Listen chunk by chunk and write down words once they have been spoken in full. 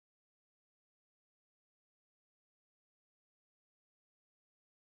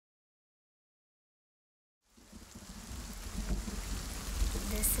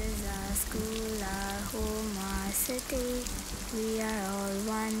is our school, our home, our city. We are all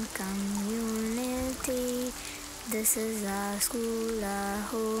one community. This is our school, our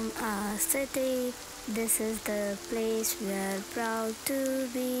home, our city. This is the place we're proud to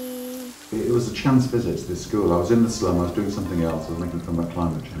be. It was a chance visit to this school. I was in the slum, I was doing something else, I was making a film about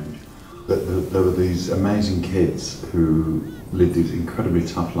climate change. But there were these amazing kids who lived these incredibly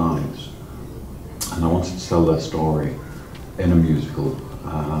tough lives. And I wanted to tell their story in a musical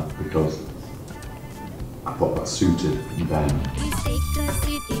because I thought that suited them. Please take a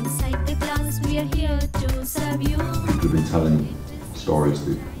seat inside the class. We are here to serve you. People have been telling stories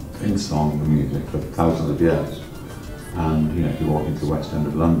in song and music for thousands of years. And you know, if you walk into the West End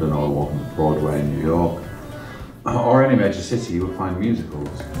of Londn or walk into Broadway in New York, or any major city, you will find musicals.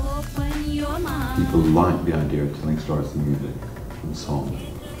 People like the idea of telling stories through music and song.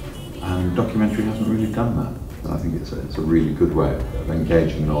 And documentary hasn't really done that. I think it's a really good way of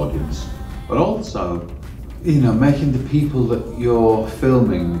engaging an audience. But also, you know, making the people that you're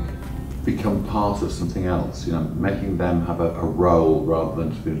filming become part of something else. You know, making them have a role rather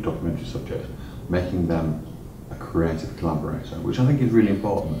than just being a documentary subject. Making them a creative collaborator, which I think is really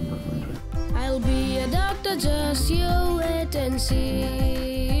important in documentary. I'll be a doctor, just you wait and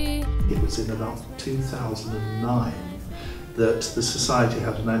see. It was in about 2009 that the Society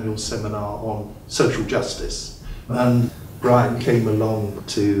had an annual seminar on social justice, and Brian came along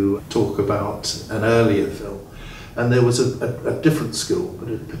to talk about an earlier film, and there was a different school but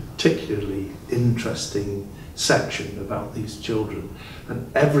a particularly interesting section about these children, and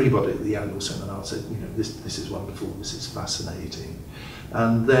everybody at the annual seminar said, you know, this is wonderful, this is fascinating.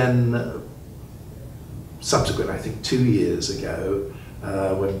 And then subsequently, I think 2 years ago,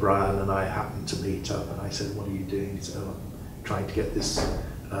 when Brian and I happened to meet up, and I said, what are you doing? He said, oh, I'm trying to get this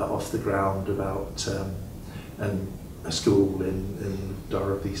off the ground about a school in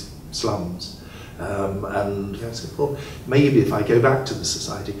Dorothy's slums. And I said, well, maybe if I go back to the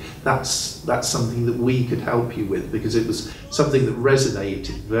Society, that's something that we could help you with, because it was something that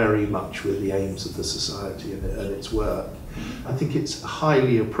resonated very much with the aims of the Society and its work. I think it's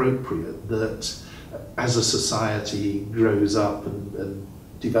highly appropriate that as a society grows up and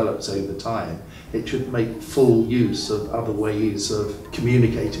develops over time, it should make full use of other ways of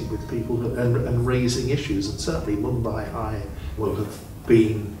communicating with people and raising issues. And certainly Mumbai High will have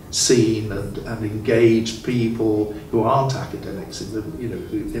been seen and engaged people who aren't academics in the, you know,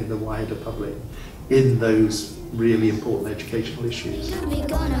 in the wider public in those really important educational issues. We're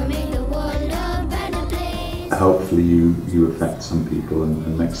gonna make the world a better place. Hopefully you affect some people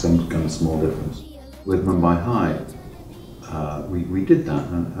and make some kind of small difference. With Mumbai High, we did that,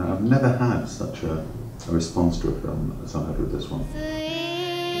 and I've never had such a response to a film as I had with this one.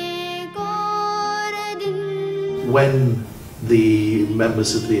 When the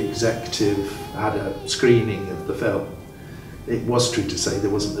members of the executive had a screening of the film, it was true to say there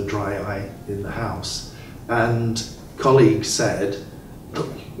wasn't a dry eye in the house, and colleagues said,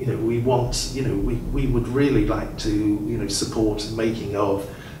 look, you know, we want, you know, we would really like to, you know, support the making of,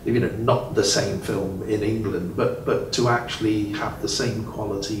 you know, not the same film in England, but to actually have the same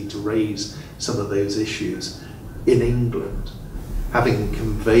quality to raise some of those issues in England. Having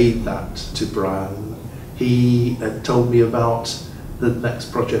conveyed that to Brian, he had told me about the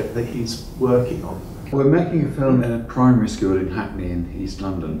next project that he's working on. We're making a film in a primary school in Hackney in East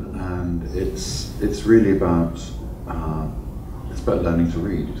London, and it's really about learning to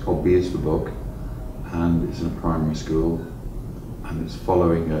read. It's called B is for Book, and it's in a primary school, and it's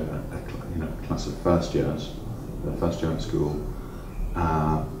following a class of first years at school,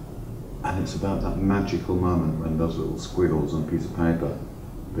 and it's about that magical moment when those little squiggles on a piece of paper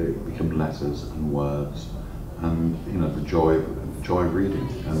they become letters and words, and you know, the joy of reading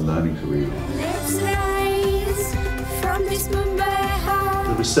and learning to read. Let's rise from this Mumbai High.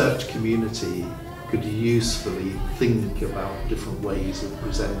 The research community could usefully think about different ways of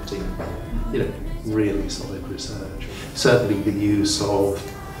presenting, you know, really solid research. Certainly the use of,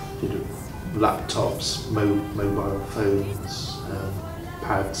 you know, laptops, mobile phones,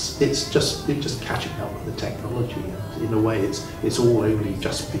 pads. It's just catching up with the technology, and in a way it's all only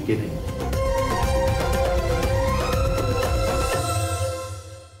just beginning.